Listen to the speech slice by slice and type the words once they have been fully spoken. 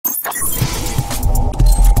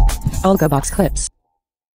ALGOBOX clips.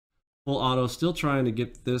 Full auto, still trying to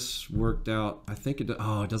get this worked out. I think it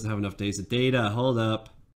doesn't have enough days of data. Hold up.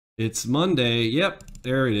 It's Monday. Yep,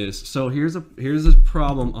 there it is. So here's a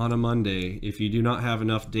problem on a Monday. If you do not have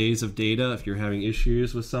enough days of data, if you're having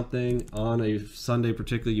issues with something on a Sunday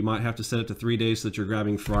particularly, you might have to set it to 3 days so that you're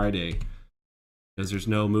grabbing Friday, because there's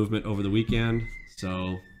no movement over the weekend.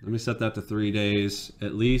 So let me set that to 3 days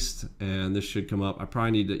at least, and this should come up. I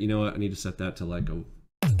probably need to, you know what, I need to set that to like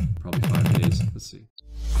probably 5 days. Let's see.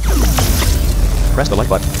 Press the like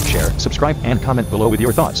button, share, subscribe, and comment below with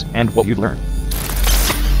your thoughts and what you've learned.